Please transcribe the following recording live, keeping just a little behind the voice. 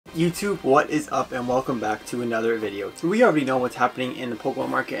YouTube, what is up and welcome back to another video. We already know what's happening in the Pokemon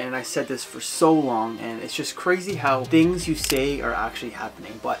market, and I said this for so long, and it's just crazy how things you say are actually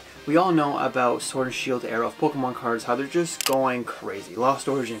happening. But we all know about Sword and Shield era of Pokemon cards, how they're just going crazy. Lost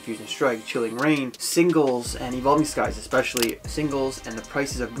Origin, Fusion Strike, Chilling Reign, singles, and Evolving Skies, especially singles, and the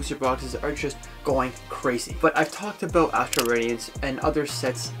prices of booster boxes are just going crazy. But I've talked about Astral Radiance and other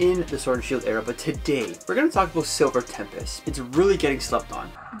sets in the Sword and Shield era, but today we're going to talk about Silver Tempest. It's really getting slept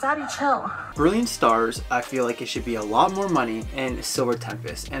on. Daddy, chill. Brilliant Stars, I feel like it should be a lot more money, and Silver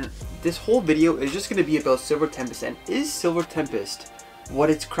Tempest. And this whole video is just going to be about Silver Tempest, and is Silver Tempest what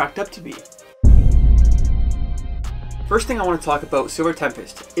it's cracked up to be? First thing I want to talk about Silver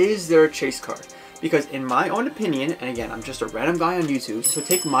Tempest, is there a chase card? Because in my own opinion, and again, I'm just a random guy on YouTube, so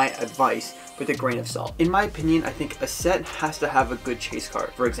take my advice with a grain of salt. In my opinion, I think a set has to have a good chase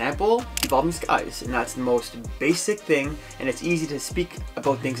card. For example, Evolving Skies, and that's the most basic thing, and it's easy to speak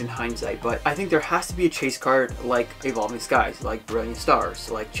about things in hindsight, but I think there has to be a chase card like Evolving Skies, like Brilliant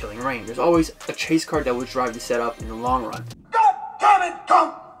Stars, like Chilling Reign. There's always a chase card that will drive the setup in the long run. God damn it,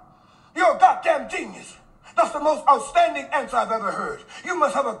 Tom! You're a goddamn genius! That's the most outstanding answer I've ever heard. You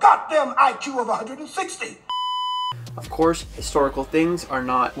must have a goddamn IQ of 160. Of course, historical things are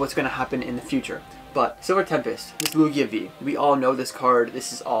not what's going to happen in the future. But Silver Tempest, this Lugia V, we all know this card.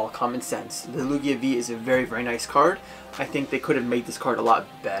 This is all common sense. The Lugia V is a very, very nice card. I think they could have made this card a lot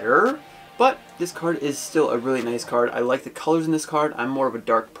better. But this card is still a really nice card. I like the colors in this card. I'm more of a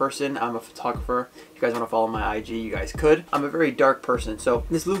dark person. I'm a photographer. If you guys want to follow my IG, you guys could. I'm a very dark person. So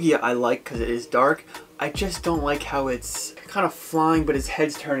this Lugia I like because it is dark. I just don't like how it's kind of flying, but his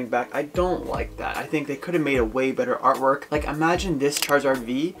head's turning back. I don't like that. I think they could have made a way better artwork. Like, imagine this Charizard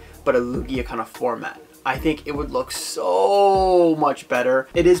V, but a Lugia kind of format. I think it would look so much better.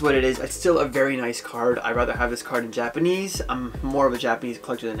 It is what it is. It's still a very nice card. I'd rather have this card in Japanese. I'm more of a Japanese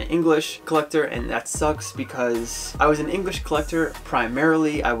collector than an English collector, and that sucks because I was an English collector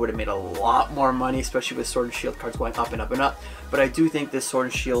primarily. I would have made a lot more money, especially with Sword and Shield cards going up and up and up. But I do think this Sword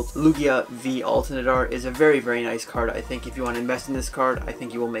and Shield Lugia V Alternate Art is a very, very nice card. I think if you want to invest in this card, I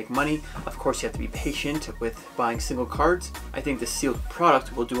think you will make money. Of course, you have to be patient with buying single cards. I think the sealed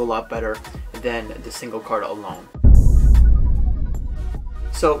product will do a lot better than the single card alone.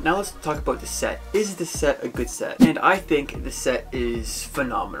 So now let's talk about the set. Is the set a good set? And I think the set is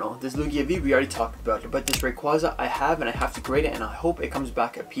phenomenal. This Lugia V, we already talked about it, but this Rayquaza I have, and I have to grade it, and I hope it comes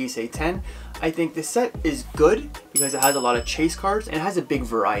back at PSA 10. I think the set is good because it has a lot of chase cards and it has a big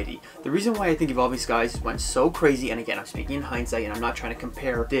variety. The reason why I think Evolving Skies went so crazy, and again, I'm speaking in hindsight and I'm not trying to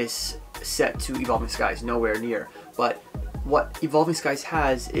compare this set to Evolving Skies, nowhere near, but what Evolving Skies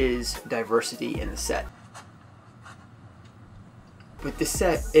has is diversity in the set. With this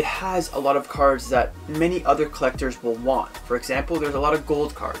set, it has a lot of cards that many other collectors will want. For example, there's a lot of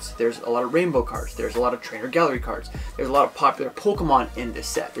gold cards, there's a lot of rainbow cards, there's a lot of trainer gallery cards, there's a lot of popular Pokemon in this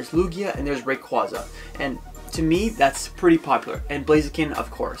set. There's Lugia and there's Rayquaza. And to me, that's pretty popular. And Blaziken,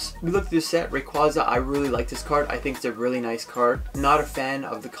 of course. We looked at this set, Rayquaza, I really like this card. I think it's a really nice card. Not a fan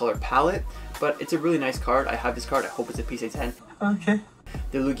of the color palette, but it's a really nice card. I have this card, I hope it's a PSA 10. Okay.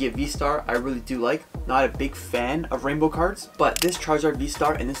 The Lugia V-Star, I really do like. Not a big fan of rainbow cards, but this Charizard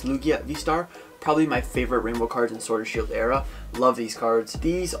V-Star and this Lugia V-Star, probably my favorite rainbow cards in Sword and Shield era. Love these cards.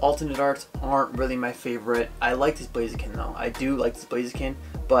 These alternate arts aren't really my favorite. I like this Blaziken though. I do like this Blaziken,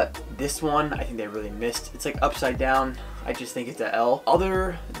 but this one, I think they really missed. It's like upside down. I just think it's a L.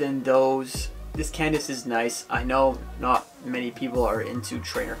 Other than those, this Candace is nice. I know not many people are into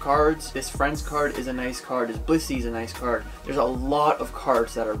trainer cards. This Friends card is a nice card. This Blissey is a nice card. There's a lot of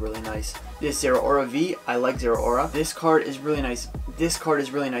cards that are really nice. This Zeraora V, I like Zeraora. This card is really nice. This card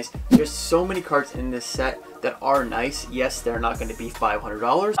is really nice. There's so many cards in this set that are nice. Yes, they're not going to be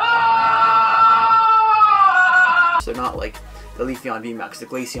 $500. They're not like the Leafeon VMAX, the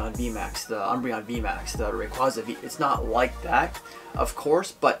Glaceon VMAX, the Umbreon VMAX, the Rayquaza V. It's not like that, of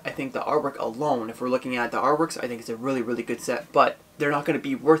course, but I think the artwork alone, if we're looking at the artworks, I think it's a really, really good set, but they're not going to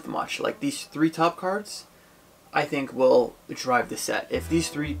be worth much. Like these three top cards, I think will drive the set. If these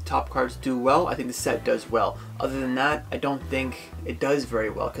three top cards do well, I think the set does well. Other than that, I don't think it does very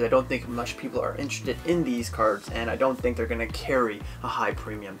well because I don't think much people are interested in these cards, and I don't think they're going to carry a high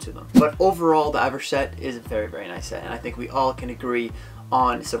premium to them. But overall, the average set is a very, very nice set, and I think we all can agree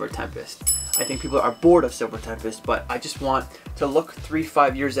on Silver Tempest. I think people are bored of Silver Tempest, but I just want to look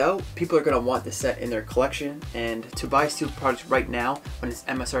 3-5 years out. People are going to want this set in their collection, and to buy sealed products right now when it's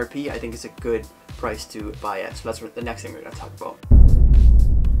MSRP, I think it's a good price to buy it. So that's what the next thing we're going to talk about.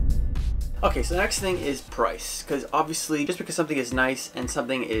 Okay, so the next thing is price, because obviously just because something is nice and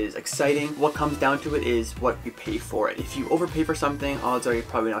something is exciting, what comes down to it is what you pay for it. If you overpay for something, odds are you're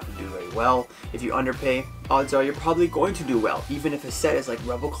probably not going to do very well. If you underpay, odds are you're probably going to do well. Even if a set is like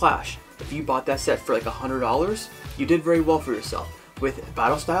Rebel Clash, if you bought that set for like $100, you did very well for yourself. With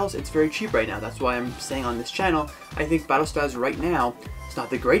Battle Styles, it's very cheap right now. That's why I'm saying on this channel, I think Battle Styles right now, it's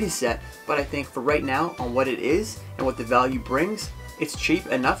not the greatest set, but I think for right now, on what it is and what the value brings, it's cheap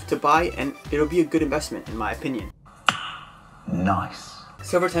enough to buy, and it'll be a good investment in my opinion. Nice.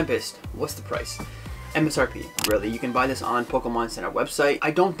 Silver Tempest, what's the price? MSRP, really. You can buy this on Pokemon Center website. I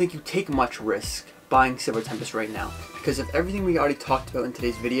don't think you take much risk buying Silver Tempest right now because of everything we already talked about in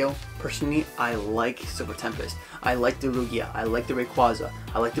today's video. Personally, I like Silver Tempest. I like the Lugia, I like the Rayquaza,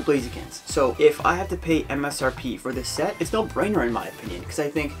 I like the Blazikins. So if I have to pay MSRP for this set, it's no brainer in my opinion, because I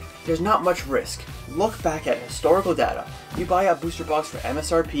think there's not much risk. Look back at historical data. You buy a booster box for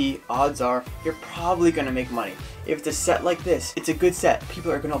MSRP, odds are you're probably going to make money. If it's a set like this, it's a good set.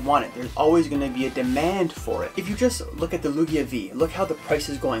 People are going to want it. There's always going to be a demand for it. If you just look at the Lugia V, look how the price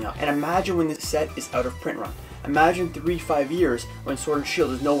is going up. And imagine when this set is out of print run. Imagine 3-5 years when Sword and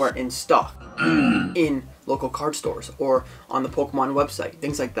Shield is nowhere in stock. In local card stores or on the Pokemon website,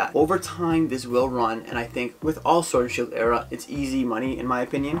 things like that. Over time, this will run, and I think with all Sword and Shield era, it's easy money in my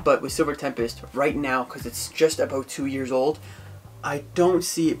opinion. But with Silver Tempest, right now, because it's just about 2 years old, I don't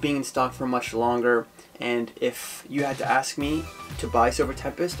see it being in stock for much longer. And if you had to ask me to buy Silver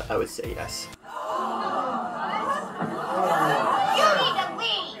Tempest, I would say yes.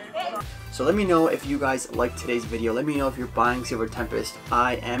 So let me know if you guys liked today's video. Let me know if you're buying Silver Tempest.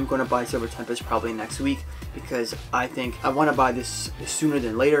 I am going to buy Silver Tempest probably next week because I think I want to buy this sooner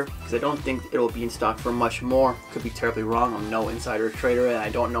than later because I don't think it'll be in stock for much more. Could be terribly wrong. I'm no insider trader and I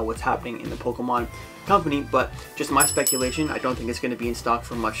don't know what's happening in the Pokemon company, but just my speculation, I don't think it's going to be in stock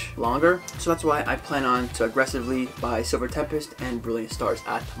for much longer. So that's why I plan on to aggressively buy Silver Tempest and Brilliant Stars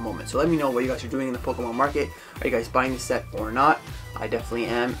at the moment. So let me know what you guys are doing in the Pokemon market. Are you guys buying this set or not? I definitely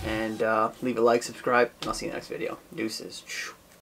am, and leave a like, subscribe, and I'll see you in the next video. Deuces.